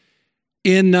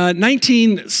In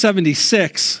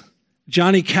 1976,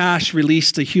 Johnny Cash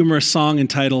released a humorous song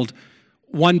entitled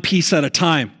One Piece at a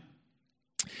Time.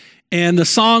 And the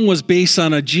song was based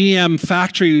on a GM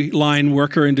factory line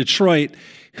worker in Detroit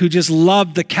who just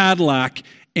loved the Cadillac,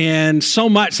 and so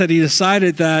much that he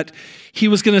decided that he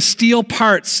was going to steal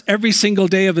parts every single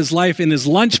day of his life in his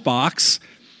lunchbox.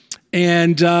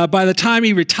 And by the time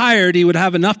he retired, he would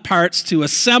have enough parts to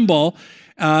assemble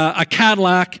a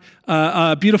Cadillac,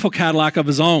 a beautiful Cadillac of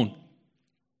his own.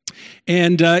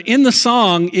 And in the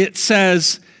song, it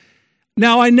says,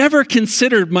 "Now I never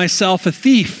considered myself a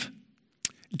thief.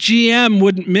 GM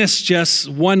wouldn't miss just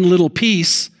one little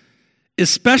piece,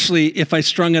 especially if I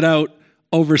strung it out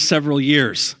over several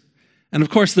years." And of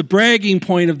course, the bragging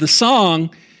point of the song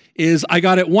is, I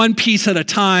got it one piece at a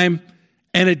time,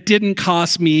 and it didn't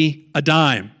cost me a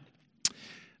dime.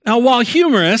 Now, while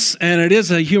humorous, and it is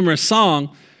a humorous song,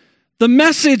 the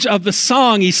message of the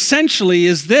song essentially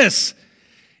is this: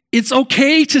 it's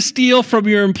okay to steal from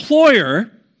your employer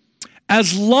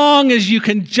as long as you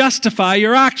can justify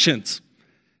your actions.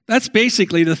 That's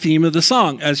basically the theme of the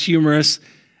song, as humorous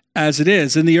as it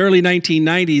is. In the early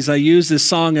 1990s, I used this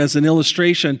song as an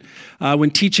illustration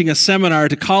when teaching a seminar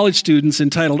to college students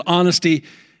entitled Honesty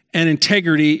and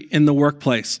Integrity in the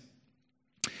Workplace.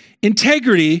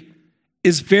 Integrity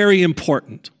is very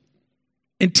important.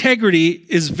 Integrity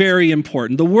is very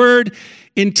important. The word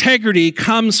integrity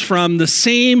comes from the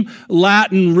same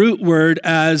Latin root word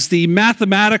as the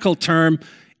mathematical term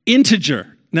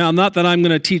integer. Now, not that I'm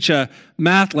going to teach a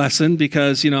math lesson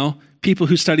because, people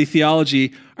who study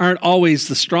theology aren't always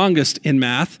the strongest in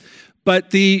math,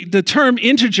 but the term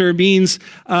integer means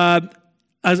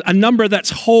a number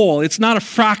that's whole. It's not a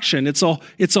fraction. It's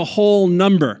a whole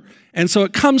number. And so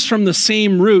it comes from the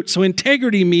same root. So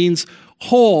integrity means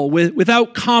whole,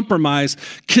 without compromise,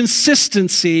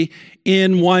 consistency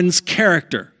in one's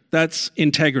character. That's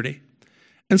integrity.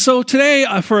 And so today,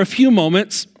 for a few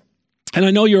moments, and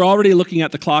I know you're already looking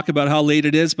at the clock about how late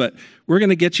it is, but we're going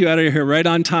to get you out of here right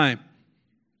on time.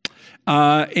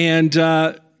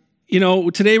 Today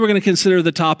we're going to consider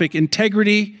the topic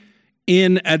integrity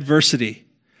in adversity.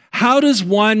 How does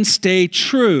one stay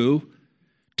true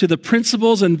to the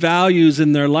principles and values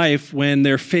in their life when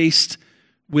they're faced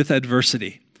with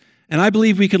adversity? And I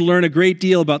believe we can learn a great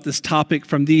deal about this topic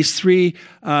from these three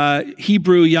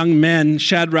Hebrew young men,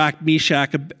 Shadrach,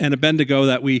 Meshach, and Abednego,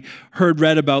 that we heard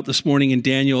read about this morning in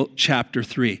Daniel chapter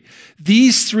 3.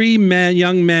 These three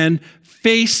young men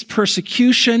faced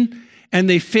persecution and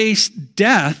they faced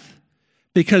death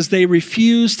because they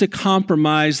refused to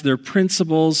compromise their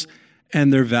principles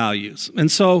and their values.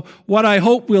 And so what I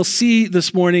hope we'll see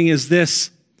this morning is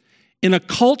this: in a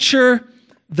culture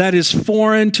that is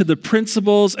foreign to the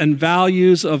principles and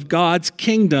values of God's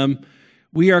kingdom,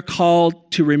 we are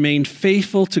called to remain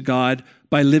faithful to God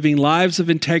by living lives of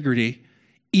integrity,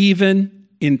 even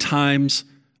in times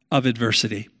of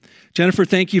adversity. Jennifer,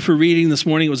 thank you for reading this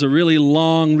morning. It was a really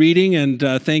long reading, and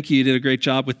thank you. You did a great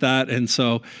job with that. And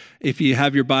so if you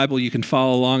have your Bible, you can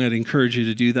follow along. I'd encourage you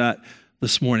to do that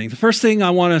this morning. The first thing I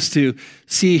want us to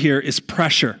see here is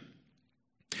pressure.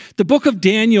 The book of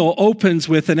Daniel opens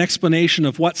with an explanation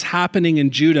of what's happening in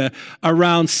Judah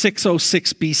around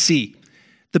 606 BC.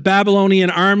 The Babylonian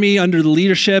army, under the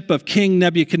leadership of King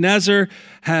Nebuchadnezzar,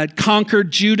 had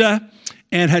conquered Judah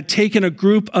and had taken a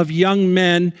group of young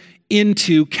men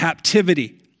into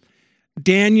captivity.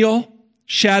 Daniel,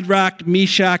 Shadrach,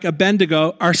 Meshach,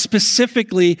 Abednego are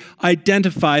specifically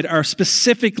identified, are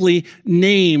specifically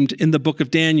named in the book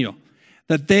of Daniel,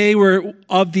 that they were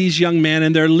of these young men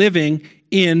and they're living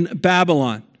in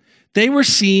Babylon. They were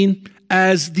seen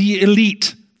as the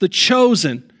elite, the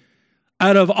chosen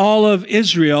out of all of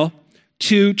Israel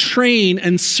to train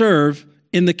and serve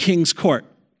in the king's court.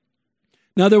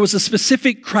 Now, there was a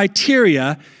specific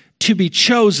criteria to be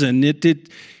chosen.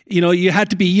 You had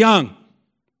to be young.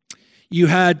 You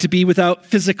had to be without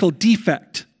physical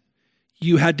defect.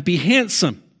 You had to be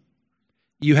handsome.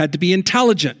 You had to be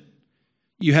intelligent.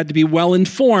 You had to be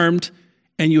well-informed,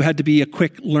 and you had to be a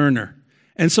quick learner.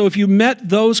 And so if you met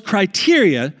those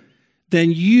criteria,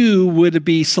 then you would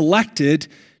be selected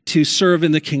to serve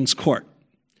in the king's court.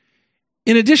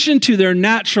 In addition to their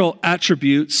natural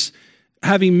attributes,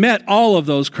 having met all of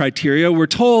those criteria, we're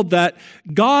told that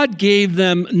God gave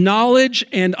them knowledge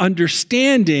and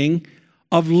understanding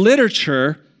of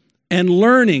literature and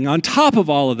learning on top of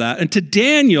all of that. And to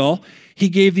Daniel, he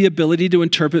gave the ability to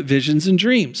interpret visions and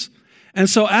dreams. And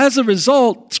so as a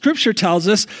result, Scripture tells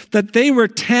us that they were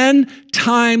 10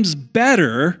 times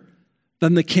better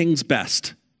than the king's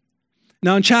best.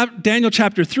 Now in Daniel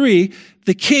chapter 3,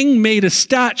 the king made a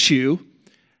statue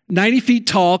 90 feet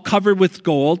tall, covered with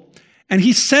gold, and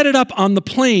he set it up on the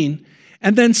plain,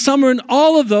 and then summoned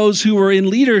all of those who were in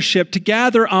leadership to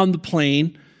gather on the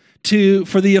plain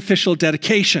for the official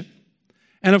dedication.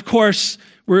 And of course,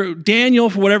 Daniel,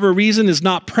 for whatever reason, is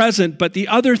not present, but the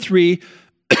other three,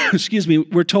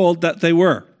 we're told that they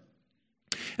were.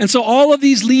 And so all of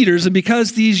these leaders, and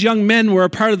because these young men were a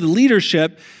part of the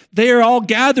leadership, they are all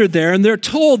gathered there, and they're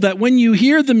told that when you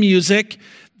hear the music,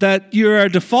 that you are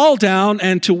to fall down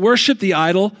and to worship the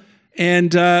idol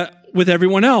and with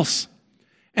everyone else.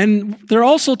 And they're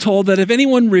also told that if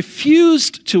anyone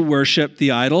refused to worship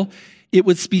the idol, it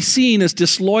would be seen as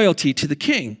disloyalty to the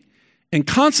king, and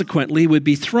consequently would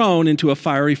be thrown into a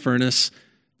fiery furnace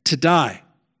to die.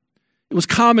 It was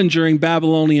common during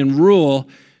Babylonian rule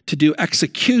to do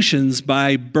executions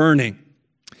by burning.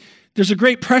 There's a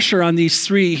great pressure on these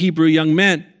three Hebrew young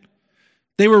men.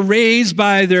 They were raised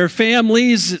by their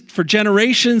families for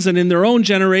generations and in their own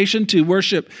generation to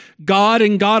worship God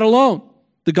and God alone,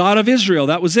 the God of Israel.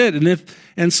 That was it.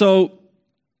 So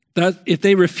if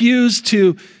they refuse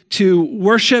to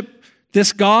worship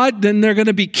this God, then they're going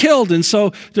to be killed. And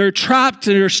so they're trapped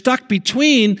and they're stuck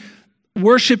between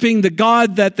worshiping the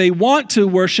God that they want to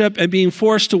worship and being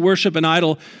forced to worship an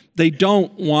idol they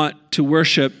don't want to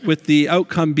worship, with the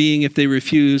outcome being if they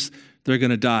refuse, they're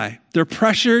going to die. They're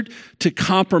pressured to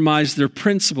compromise their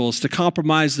principles, to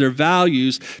compromise their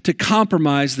values, to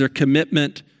compromise their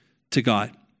commitment to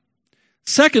God.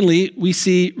 Secondly, we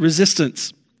see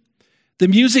resistance. The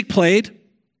music played,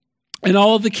 and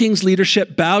all of the king's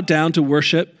leadership bowed down to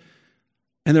worship,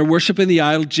 and they're worshiping the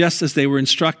idol just as they were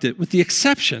instructed, with the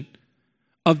exception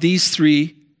of these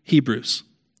three Hebrews.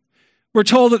 We're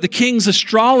told that the king's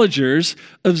astrologers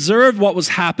observed what was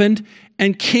happened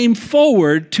and came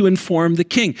forward to inform the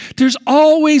king. There's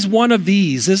always one of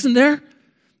these, isn't there?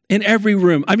 In every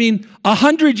room.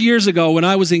 100 years ago when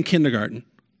I was in kindergarten,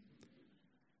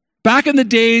 back in the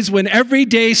days when every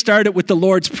day started with the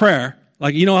Lord's Prayer,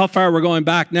 like you know how far we're going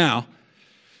back now,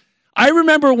 I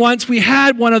remember once we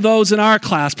had one of those in our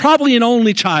class, probably an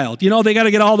only child. They got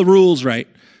to get all the rules right.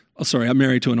 Oh, sorry, I'm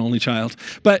married to an only child.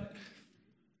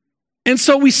 And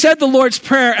so we said the Lord's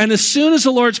Prayer, and as soon as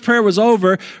the Lord's Prayer was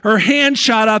over, her hand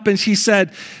shot up and she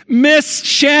said, "Miss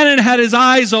Shannon had his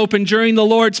eyes open during the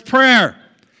Lord's Prayer."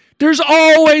 There's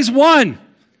always one.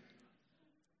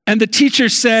 And the teacher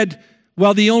said,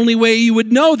 "Well, the only way you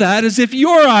would know that is if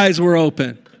your eyes were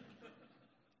open."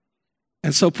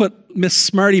 And so put Miss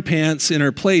Smarty Pants in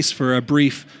her place for a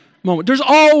brief moment. There's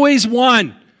always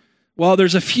one. Well,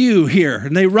 there's a few here,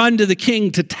 and they run to the king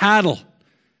to tattle.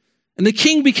 And the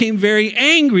king became very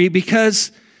angry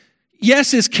because, yes,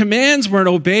 his commands weren't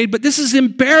obeyed, but this is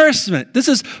embarrassment. This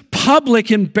is public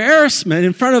embarrassment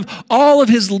in front of all of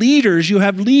his leaders. You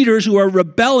have leaders who are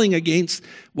rebelling against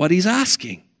what he's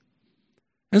asking.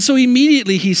 And so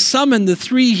immediately he summoned the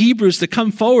three Hebrews to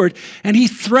come forward, and he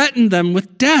threatened them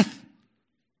with death.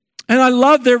 And I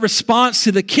love their response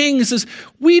to the king. He says,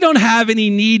 "We don't have any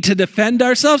need to defend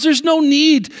ourselves. There's no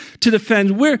need to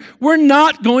defend. We're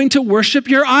not going to worship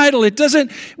your idol.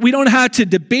 We don't have to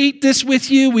debate this with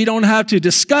you. We don't have to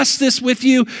discuss this with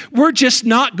you. We're just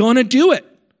not going to do it.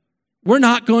 We're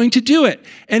not going to do it.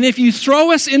 And if you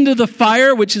throw us into the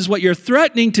fire, which is what you're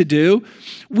threatening to do,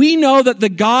 we know that the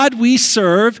God we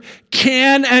serve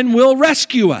can and will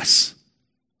rescue us."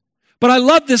 But I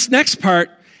love this next part.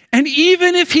 And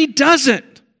even if he doesn't,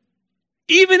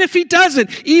 even if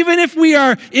we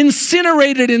are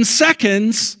incinerated in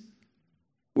seconds,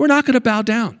 we're not going to bow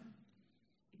down.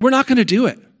 We're not going to do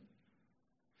it.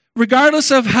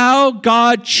 Regardless of how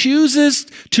God chooses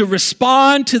to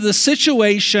respond to the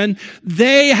situation,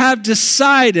 they have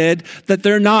decided that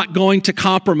they're not going to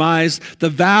compromise the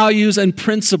values and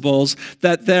principles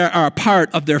that are a part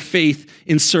of their faith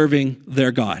in serving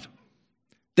their God.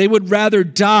 They would rather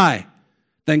die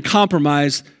than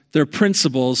compromise their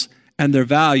principles and their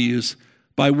values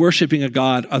by worshiping a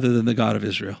God other than the God of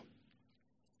Israel.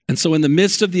 And so in the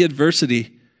midst of the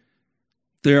adversity,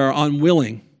 they are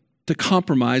unwilling to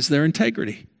compromise their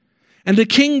integrity. And the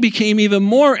king became even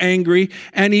more angry,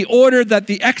 and he ordered that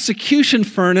the execution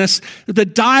furnace, the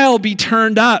dial be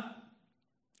turned up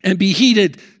and be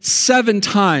heated 7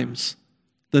 times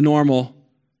the normal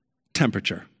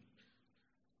temperature.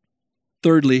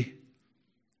 Thirdly,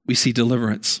 we see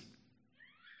deliverance.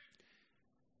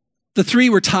 The three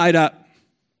were tied up.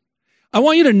 I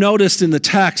want you to notice in the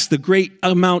text the great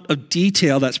amount of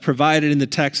detail that's provided in the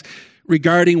text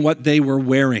regarding what they were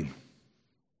wearing.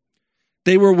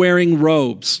 They were wearing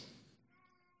robes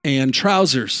and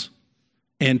trousers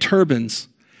and turbans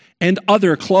and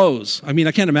other clothes. I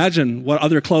can't imagine what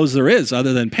other clothes there is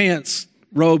other than pants,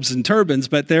 robes and turbans,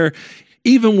 but they're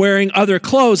even wearing other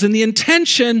clothes. And the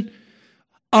intention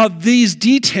of these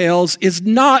details is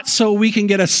not so we can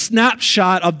get a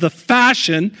snapshot of the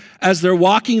fashion as they're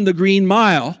walking the Green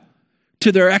Mile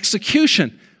to their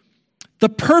execution. The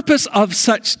purpose of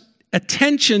such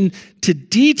attention to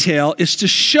detail is to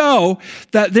show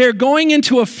that they're going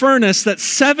into a furnace that's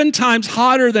 7 times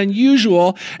hotter than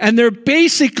usual, and they're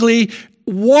basically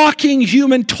walking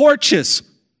human torches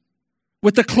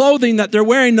with the clothing that they're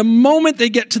wearing. The moment they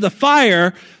get to the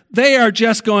fire, they are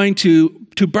just going to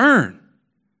burn.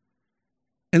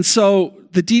 And so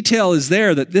the detail is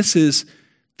there that this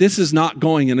is not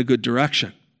going in a good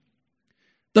direction.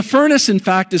 The furnace, in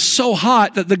fact, is so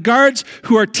hot that the guards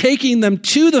who are taking them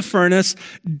to the furnace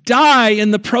die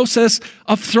in the process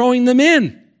of throwing them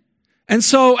in. And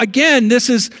so, again, this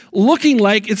is looking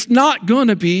like it's not going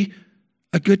to be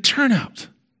a good turnout.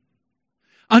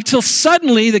 Until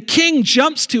suddenly the king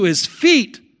jumps to his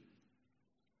feet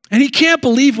and he can't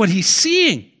believe what he's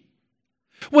seeing.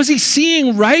 Was he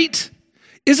seeing right?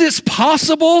 Is this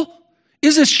possible?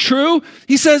 Is this true?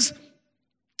 He says,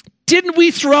 didn't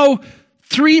we throw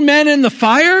 3 men in the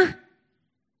fire?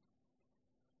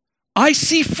 I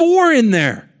see 4 in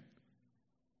there.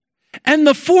 And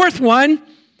the 4th one,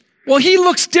 well, he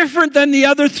looks different than the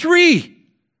other 3.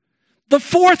 The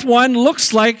 4th one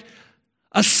looks like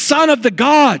a son of the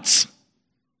gods.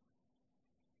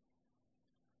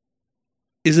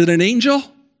 Is it an angel?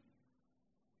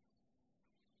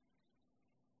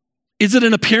 Is it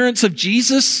an appearance of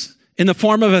Jesus in the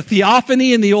form of a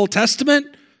theophany in the Old Testament?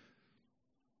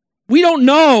 We don't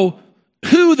know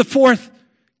who the 4th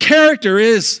character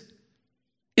is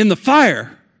in the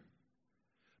fire.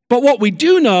 But what we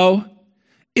do know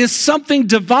is something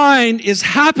divine is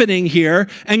happening here,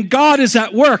 and God is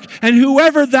at work. And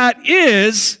whoever that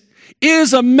is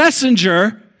a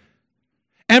messenger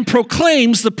and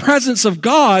proclaims the presence of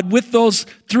God with those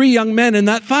 3 young men in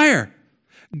that fire.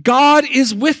 God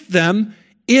is with them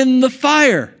in the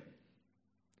fire.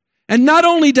 And not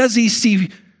only does he see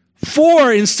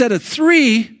 4 instead of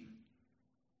 3,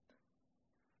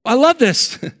 I love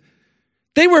this.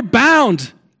 They were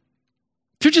bound.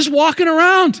 They're just walking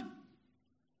around,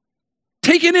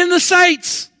 taking in the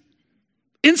sights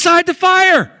inside the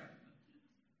fire.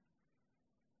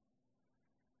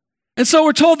 And so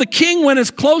we're told the king went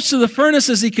as close to the furnace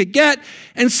as he could get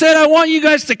and said, I want you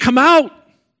guys to come out.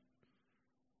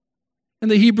 And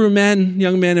the Hebrew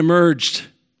young men emerged.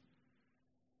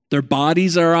 Their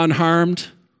bodies are unharmed.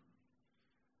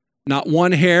 Not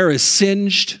one hair is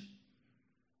singed.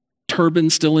 Turban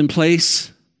still in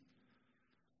place.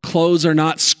 Clothes are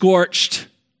not scorched.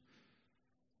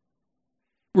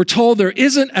 We're told there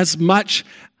isn't as much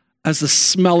as the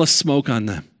smell of smoke on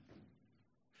them.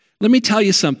 Let me tell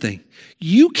you something.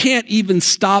 You can't even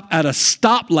stop at a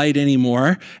stoplight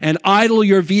anymore and idle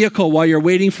your vehicle while you're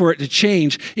waiting for it to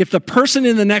change. If the person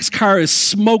in the next car is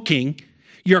smoking,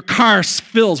 your car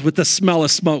fills with the smell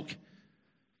of smoke.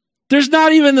 There's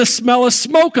not even the smell of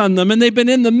smoke on them, and they've been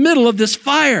in the middle of this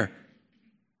fire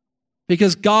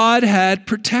because God had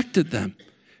protected them.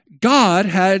 God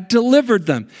had delivered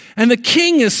them. And the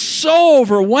king is so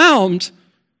overwhelmed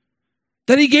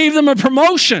that he gave them a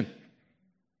promotion.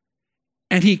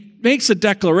 And he makes a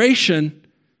declaration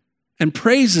and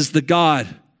praises the God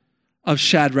of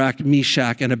Shadrach,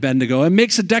 Meshach, and Abednego, and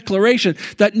makes a declaration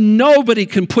that nobody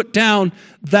can put down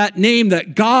that name,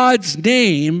 that God's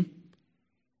name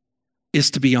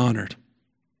is to be honored.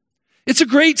 It's a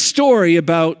great story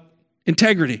about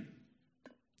integrity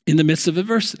in the midst of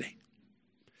adversity.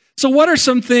 So what are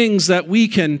some things that we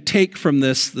can take from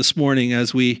this morning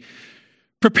as we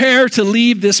prepare to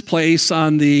leave this place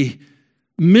on the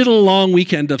middle long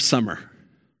weekend of summer?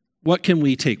 What can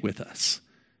we take with us?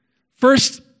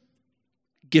 First,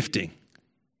 gifting.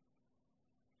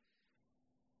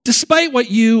 Despite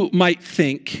what you might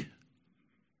think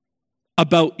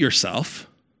about yourself,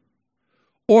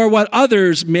 or what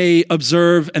others may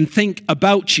observe and think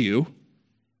about you,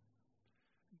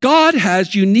 God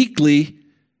has uniquely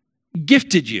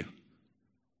gifted you.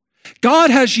 God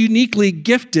has uniquely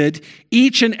gifted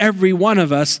each and every one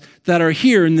of us that are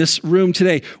here in this room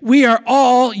today. We are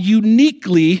all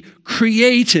uniquely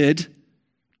created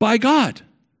by God.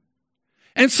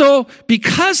 And so,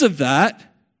 because of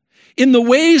that, in the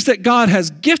ways that God has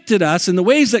gifted us, in the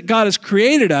ways that God has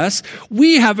created us,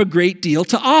 we have a great deal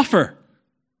to offer.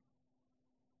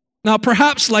 Now,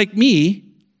 perhaps like me,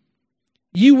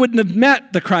 you wouldn't have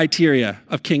met the criteria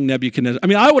of King Nebuchadnezzar. I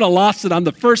mean, I would have lost it on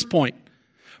the first point.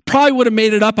 Probably would have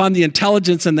made it up on the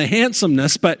intelligence and the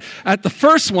handsomeness, but at the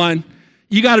first one,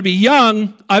 you got to be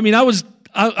young. I mean, it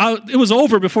was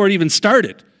over before it even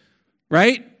started.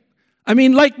 right? I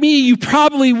mean, like me, you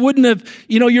probably wouldn't have,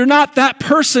 you're not that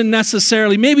person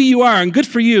necessarily. Maybe you are, and good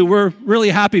for you. We're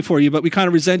really happy for you, but we kind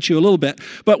of resent you a little bit.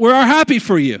 But we're happy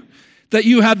for you that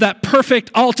you have that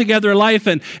perfect altogether life,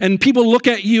 and people look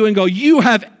at you and go, you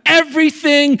have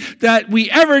everything that we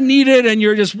ever needed, and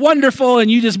you're just wonderful, and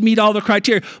you just meet all the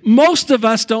criteria. Most of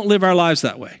us don't live our lives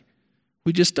that way.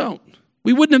 We just don't.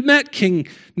 We wouldn't have met King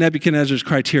Nebuchadnezzar's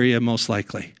criteria, most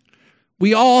likely.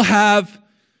 We all have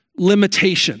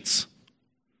limitations.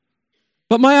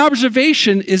 But my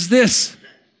observation is this: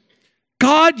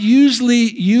 God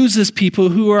usually uses people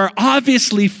who are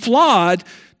obviously flawed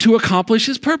to accomplish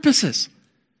his purposes.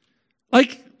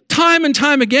 Like time and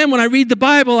time again, when I read the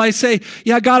Bible, I say,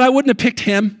 yeah, God, I wouldn't have picked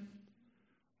him,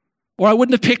 or I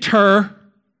wouldn't have picked her.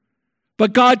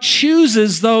 But God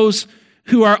chooses those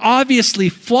who are obviously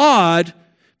flawed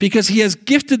because he has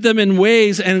gifted them in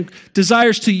ways and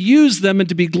desires to use them and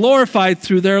to be glorified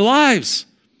through their lives.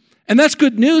 And that's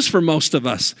good news for most of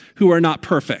us who are not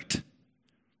perfect.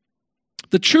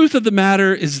 The truth of the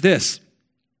matter is this: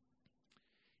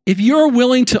 if you're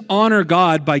willing to honor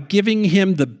God by giving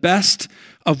him the best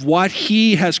of what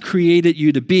he has created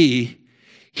you to be,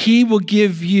 he will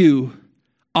give you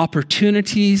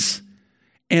opportunities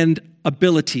and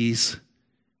abilities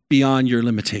beyond your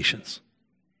limitations.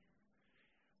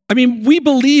 I mean, we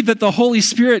believe that the Holy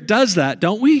Spirit does that,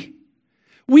 don't we?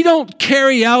 We don't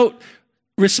carry out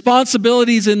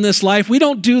responsibilities in this life. We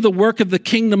don't do the work of the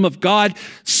kingdom of God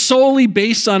solely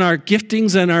based on our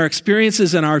giftings and our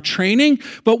experiences and our training,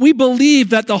 but we believe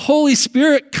that the Holy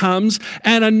Spirit comes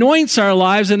and anoints our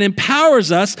lives and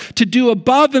empowers us to do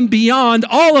above and beyond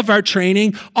all of our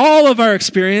training, all of our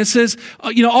experiences,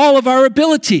 all of our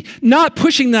ability, not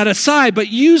pushing that aside, but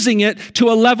using it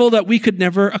to a level that we could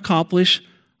never accomplish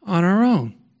on our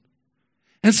own.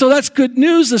 And so that's good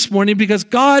news this morning, because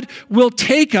God will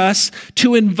take us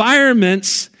to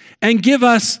environments and give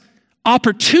us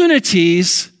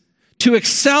opportunities to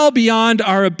excel beyond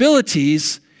our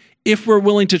abilities if we're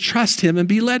willing to trust him and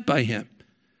be led by him.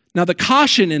 Now, the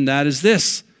caution in that is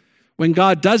this: when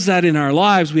God does that in our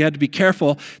lives, we have to be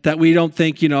careful that we don't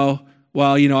think,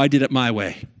 I did it my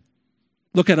way.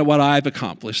 Look at what I've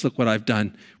accomplished. Look what I've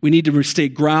done. We need to stay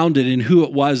grounded in who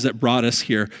it was that brought us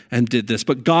here and did this.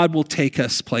 But God will take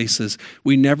us places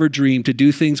we never dreamed, to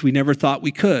do things we never thought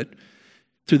we could,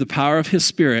 through the power of his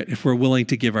Spirit, if we're willing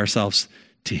to give ourselves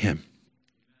to him.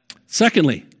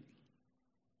 Secondly,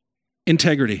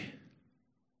 integrity.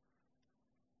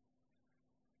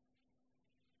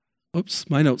 Oops,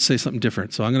 my notes say something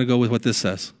different, so I'm going to go with what this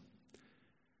says.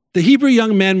 The Hebrew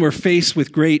young men were faced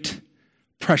with great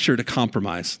pressure to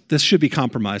compromise. This should be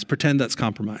compromise. Pretend that's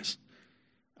compromise.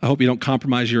 I hope you don't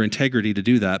compromise your integrity to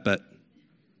do that, but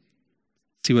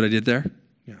see what I did there?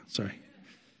 Yeah, sorry.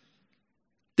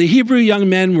 The Hebrew young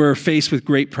men were faced with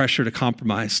great pressure to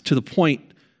compromise to the point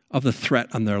of the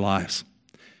threat on their lives.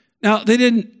 Now, they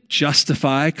didn't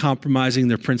justify compromising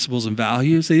their principles and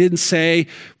values. They didn't say,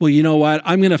 well, you know what?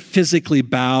 I'm going to physically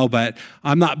bow, but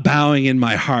I'm not bowing in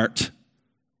my heart.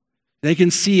 They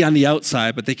can see on the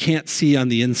outside, but they can't see on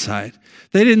the inside.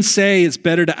 They didn't say it's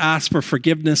better to ask for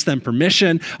forgiveness than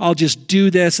permission. I'll just do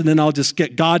this, and then I'll just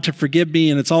get God to forgive me,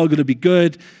 and it's all going to be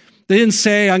good. They didn't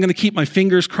say I'm going to keep my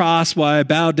fingers crossed while I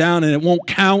bow down, and it won't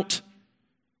count.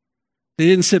 They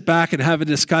didn't sit back and have a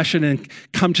discussion and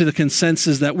come to the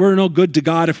consensus that we're no good to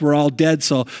God if we're all dead,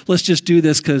 so let's just do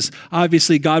this because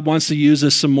obviously God wants to use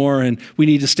us some more, and we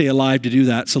need to stay alive to do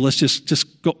that, so let's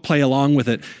just go play along with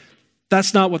it.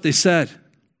 That's not what they said.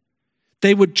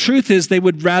 Truth is, they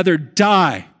would rather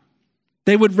die.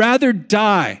 They would rather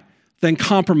die than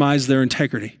compromise their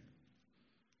integrity.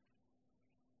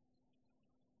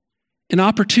 An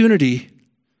opportunity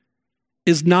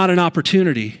is not an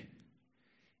opportunity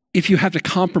if you have to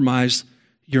compromise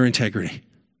your integrity.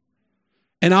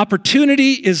 An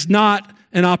opportunity is not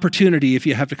an opportunity if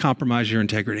you have to compromise your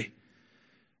integrity.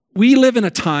 We live in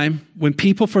a time when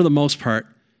people, for the most part,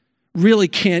 really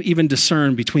can't even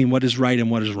discern between what is right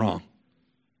and what is wrong.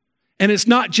 And it's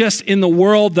not just in the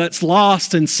world that's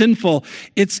lost and sinful.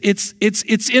 It's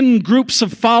in groups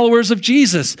of followers of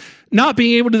Jesus, not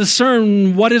being able to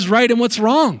discern what is right and what's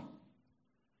wrong.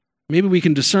 Maybe we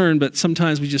can discern, but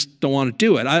sometimes we just don't want to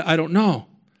do it. I don't know.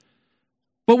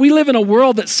 But we live in a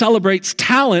world that celebrates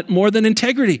talent more than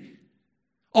integrity.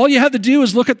 All you have to do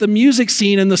is look at the music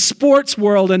scene and the sports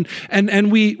world, and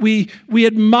we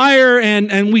admire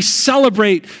and we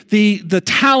celebrate the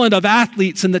talent of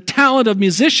athletes and the talent of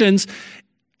musicians,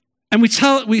 and we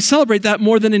celebrate that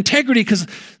more than integrity, because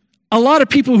a lot of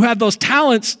people who have those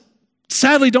talents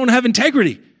sadly don't have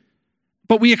integrity,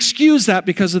 but we excuse that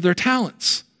because of their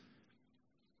talents.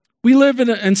 We live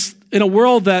in a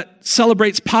world that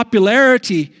celebrates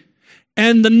popularity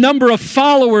and the number of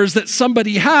followers that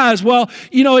somebody has. Well,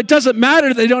 it doesn't matter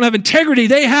that they don't have integrity.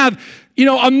 They have,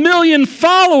 1 million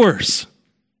followers.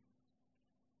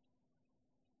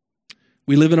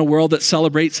 We live in a world that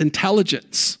celebrates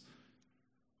intelligence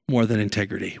more than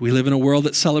integrity. We live in a world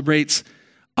that celebrates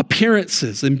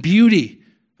appearances and beauty,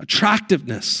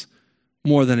 attractiveness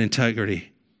more than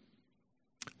integrity.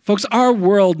 Folks, our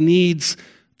world needs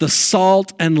the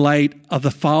salt and light of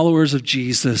the followers of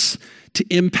Jesus to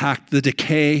impact the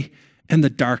decay and the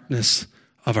darkness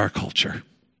of our culture.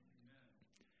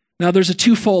 Now, there's a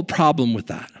twofold problem with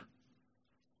that.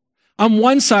 On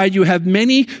one side, you have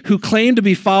many who claim to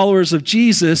be followers of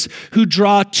Jesus who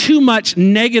draw too much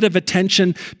negative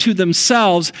attention to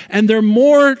themselves, and they're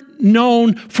more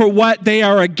known for what they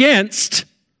are against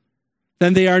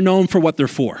than they are known for what they're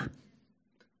for.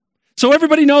 So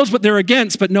everybody knows what they're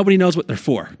against, but nobody knows what they're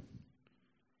for.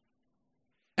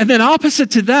 And then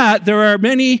opposite to that, there are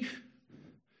many,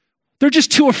 they're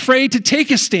just too afraid to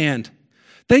take a stand.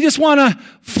 They just want to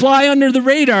fly under the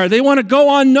radar. They want to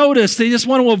go unnoticed. They just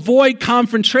want to avoid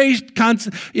confrontation.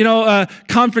 They don't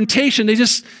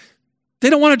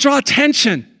want to draw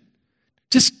attention.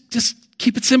 Just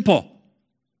keep it simple.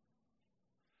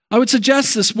 I would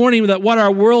suggest this morning that what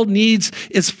our world needs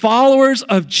is followers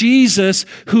of Jesus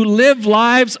who live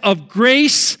lives of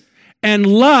grace and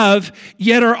love,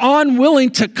 yet are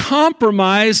unwilling to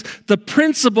compromise the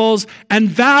principles and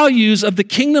values of the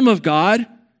kingdom of God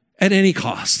at any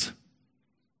cost.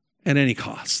 At any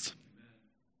cost.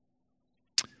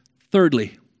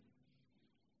 Thirdly,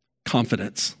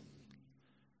 confidence.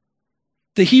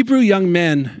 The Hebrew young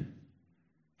men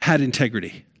had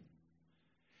integrity.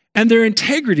 And their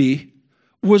integrity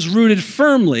was rooted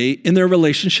firmly in their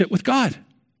relationship with God.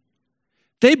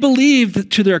 They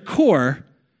believed to their core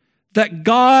that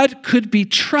God could be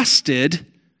trusted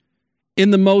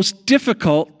in the most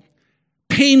difficult,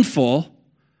 painful,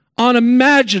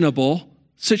 unimaginable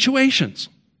situations.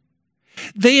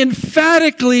 They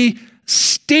emphatically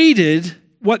stated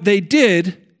what they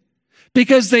did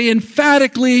because they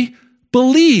emphatically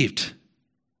believed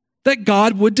that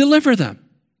God would deliver them.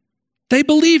 They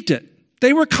believed it.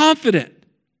 They were confident.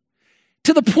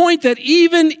 To the point that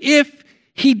even if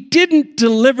he didn't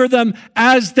deliver them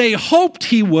as they hoped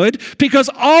he would, because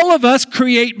all of us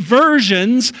create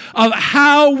versions of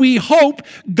how we hope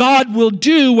God will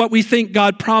do what we think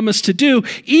God promised to do.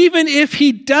 Even if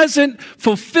he doesn't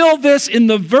fulfill this in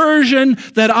the version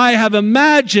that I have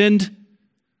imagined,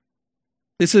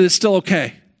 they said it's still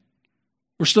okay.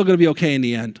 We're still going to be okay in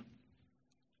the end.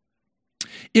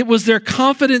 It was their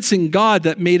confidence in God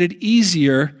that made it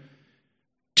easier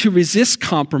to resist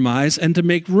compromise and to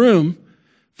make room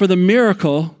for the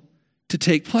miracle to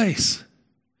take place.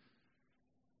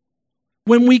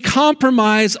 When we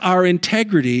compromise our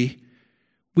integrity,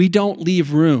 we don't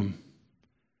leave room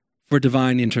for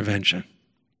divine intervention.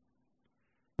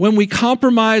 When we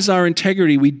compromise our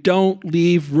integrity, we don't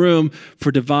leave room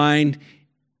for divine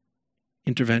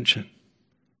intervention.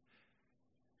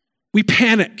 We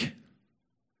panic.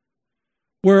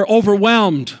 We're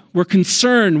overwhelmed. We're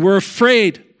concerned. We're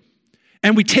afraid.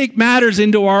 And we take matters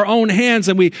into our own hands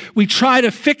and we try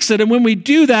to fix it. And when we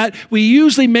do that, we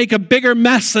usually make a bigger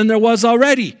mess than there was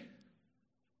already.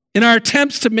 In our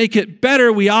attempts to make it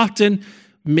better, we often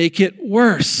make it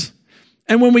worse.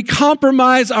 And when we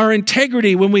compromise our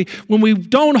integrity, when we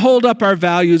don't hold up our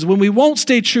values, when we won't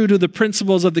stay true to the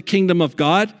principles of the kingdom of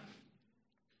God,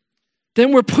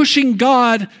 then we're pushing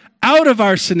God out of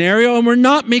our scenario and we're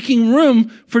not making room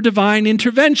for divine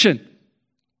intervention.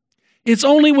 It's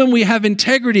only when we have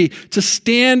integrity to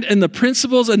stand in the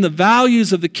principles and the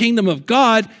values of the kingdom of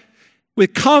God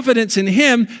with confidence in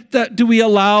him that do we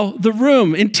allow the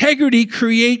room. Integrity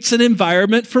creates an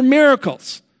environment for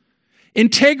miracles.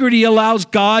 Integrity allows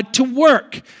God to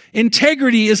work.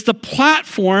 Integrity is the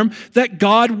platform that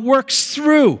God works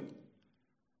through.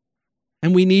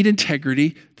 And we need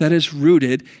integrity that is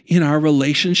rooted in our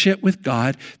relationship with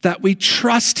God, that we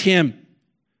trust him.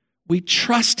 We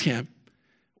trust him.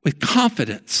 With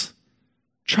confidence,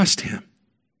 trust him.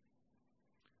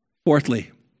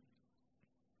 Fourthly,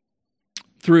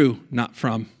 through, not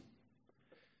from.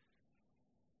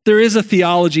 There is a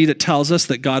theology that tells us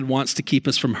that God wants to keep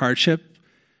us from hardship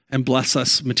and bless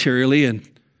us materially, and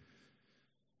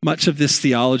much of this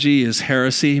theology is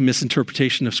heresy,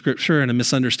 misinterpretation of Scripture, and a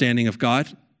misunderstanding of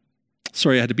God.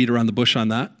 Sorry, I had to beat around the bush on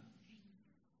that.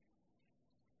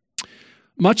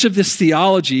 Much of this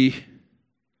theology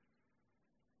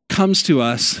comes to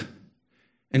us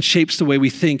and shapes the way we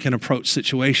think and approach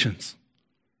situations.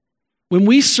 When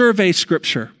we survey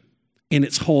Scripture in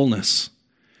its wholeness.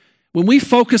 When we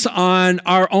focus on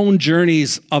our own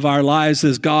journeys of our lives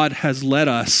as God has led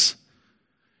us,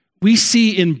 we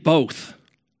see in both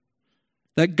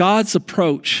that God's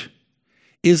approach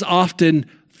is often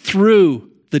through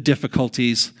the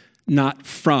difficulties, not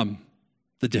from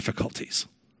the difficulties.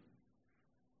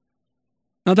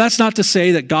 Now, that's not to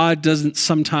say that God doesn't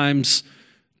sometimes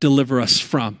deliver us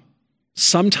from.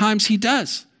 Sometimes he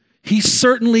does. He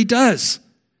certainly does.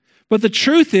 But the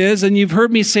truth is, and you've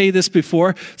heard me say this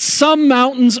before, some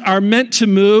mountains are meant to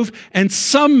move and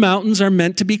some mountains are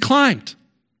meant to be climbed.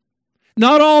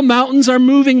 Not all mountains are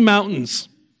moving mountains.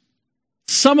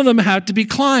 Some of them have to be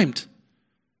climbed.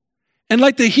 And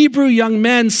like the Hebrew young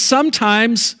men,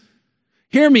 sometimes,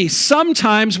 hear me,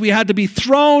 sometimes we had to be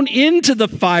thrown into the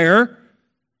fire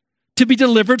to be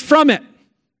delivered from it.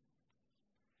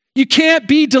 You can't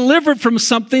be delivered from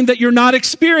something that you're not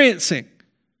experiencing.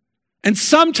 And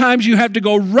sometimes you have to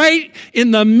go right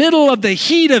in the middle of the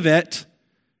heat of it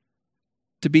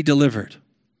to be delivered.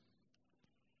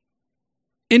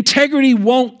 Integrity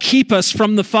won't keep us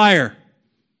from the fire,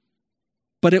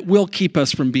 but it will keep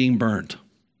us from being burned.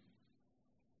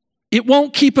 It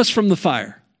won't keep us from the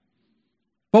fire,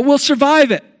 but we'll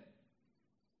survive it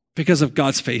because of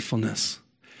God's faithfulness.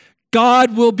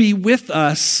 God will be with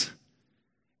us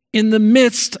in the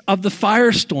midst of the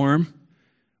firestorm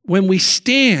when we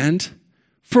stand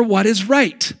for what is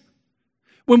right.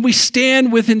 When we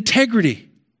stand with integrity,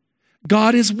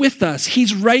 God is with us.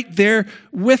 He's right there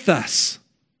with us.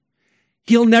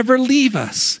 He'll never leave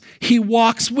us. He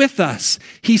walks with us.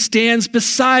 He stands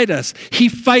beside us. He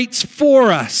fights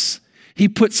for us. He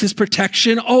puts his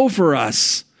protection over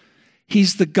us.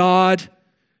 He's the God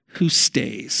who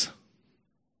stays.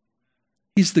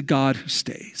 He's the God who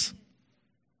stays.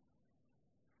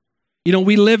 You know,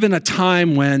 we live in a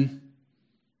time when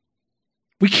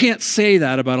we can't say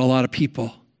that about a lot of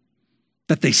people,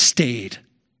 that they stayed.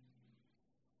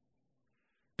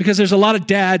 Because there's a lot of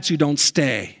dads who don't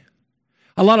stay.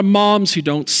 A lot of moms who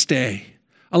don't stay.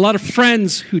 A lot of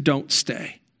friends who don't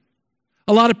stay.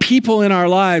 A lot of people in our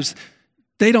lives,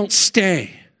 they don't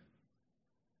stay.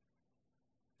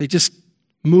 They just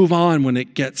move on when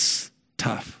it gets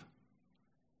tough.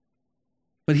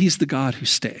 But he's the God who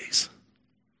stays.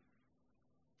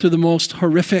 Through the most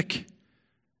horrific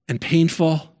and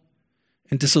painful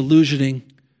and disillusioning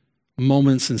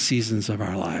moments and seasons of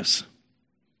our lives,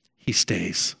 he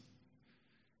stays.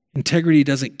 Integrity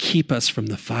doesn't keep us from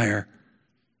the fire,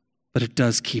 but it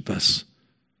does keep us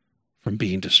from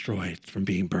being destroyed, from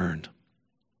being burned.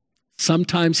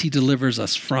 Sometimes he delivers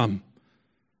us from,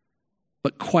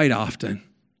 but quite often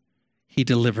he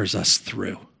delivers us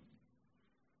through.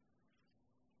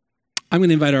 I'm going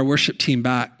to invite our worship team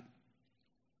back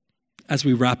as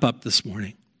we wrap up this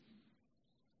morning.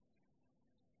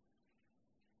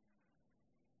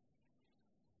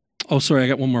 Oh, sorry, I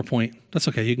got one more point. That's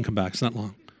okay, you can come back, it's not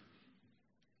long.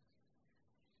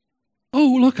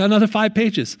 Oh, look, another 5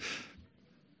 pages.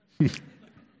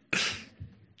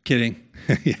 Kidding.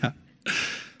 Yeah.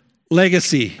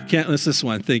 Legacy. Can't miss this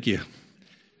one. Thank you.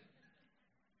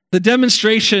 The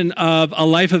demonstration of a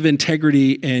life of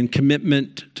integrity and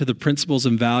commitment to the principles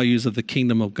and values of the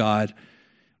kingdom of God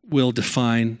will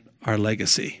define our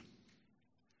legacy.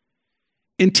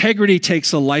 Integrity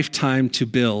takes a lifetime to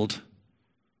build,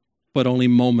 but only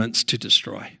moments to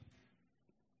destroy.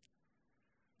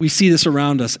 We see this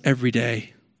around us every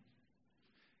day.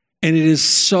 And it is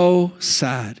so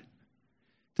sad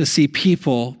to see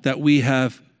people that we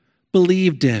have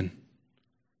believed in,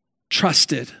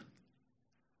 trusted,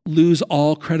 lose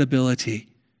all credibility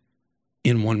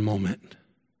in one moment.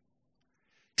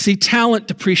 See, talent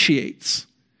depreciates.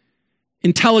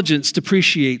 Intelligence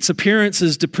depreciates.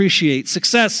 Appearances depreciate.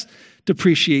 Success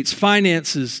depreciates.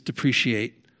 Finances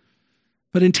depreciate.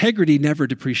 But integrity never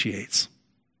depreciates.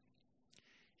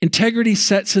 Integrity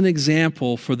sets an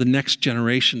example for the next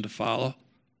generation to follow.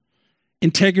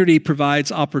 Integrity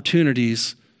provides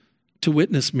opportunities to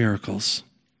witness miracles.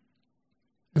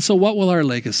 And so what will our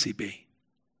legacy be?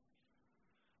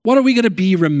 What are we going to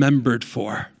be remembered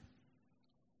for?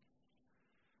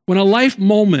 When a life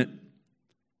moment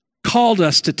called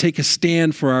us to take a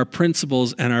stand for our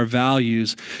principles and our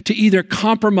values, to either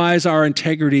compromise our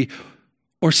integrity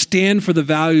or stand for the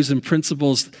values and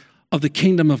principles of the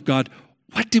kingdom of God,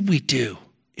 what did we do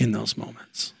in those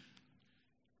moments?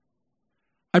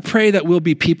 I pray that we'll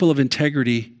be people of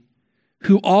integrity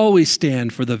who always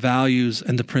stand for the values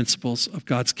and the principles of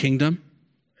God's kingdom.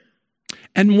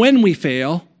 And when we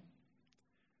fail,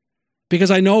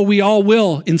 because I know we all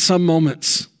will in some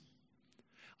moments,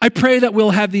 I pray that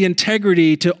we'll have the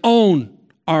integrity to own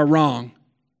our wrong,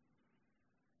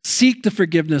 seek the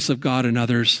forgiveness of God and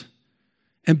others,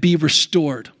 and be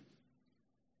restored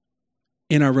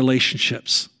in our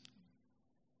relationships.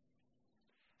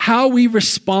 How we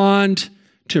respond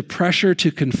to pressure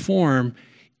to conform,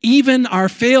 even our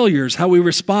failures, how we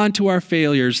respond to our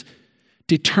failures,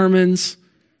 determines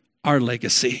our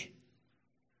legacy.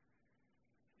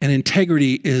 And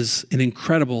integrity is an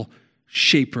incredible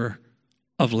shaper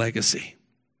of legacy.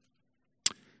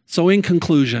 So in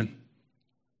conclusion,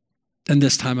 and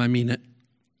this time I mean it,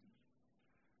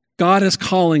 God is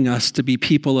calling us to be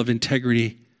people of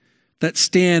integrity that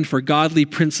stand for godly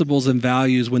principles and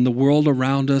values when the world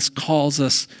around us calls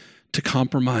us to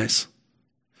compromise.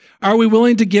 Are we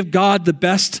willing to give God the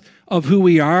best of who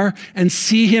we are and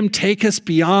see him take us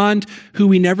beyond who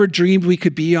we never dreamed we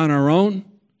could be on our own?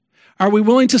 Are we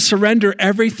willing to surrender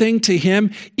everything to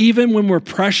him even when we're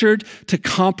pressured to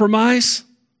compromise?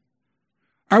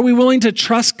 Are we willing to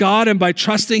trust God and by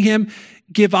trusting him,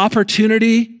 give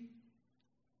opportunity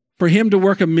for him to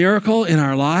work a miracle in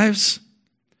our lives?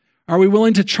 Are we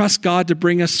willing to trust God to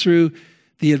bring us through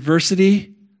the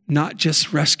adversity, not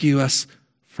just rescue us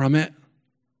from it?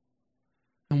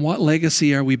 And what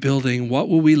legacy are we building? What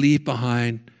will we leave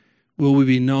behind? Will we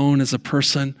be known as a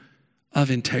person of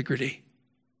integrity?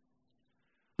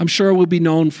 I'm sure we'll be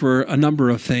known for a number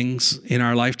of things in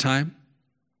our lifetime,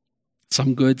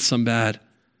 some good, some bad.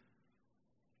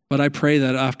 But I pray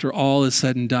that after all is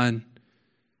said and done,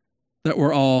 that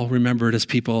we're all remembered as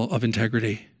people of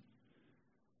integrity.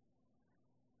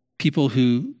 People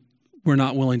who were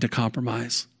not willing to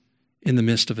compromise in the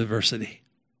midst of adversity.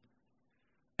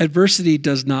 Adversity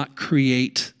does not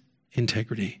create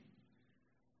integrity.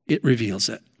 It reveals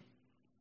it.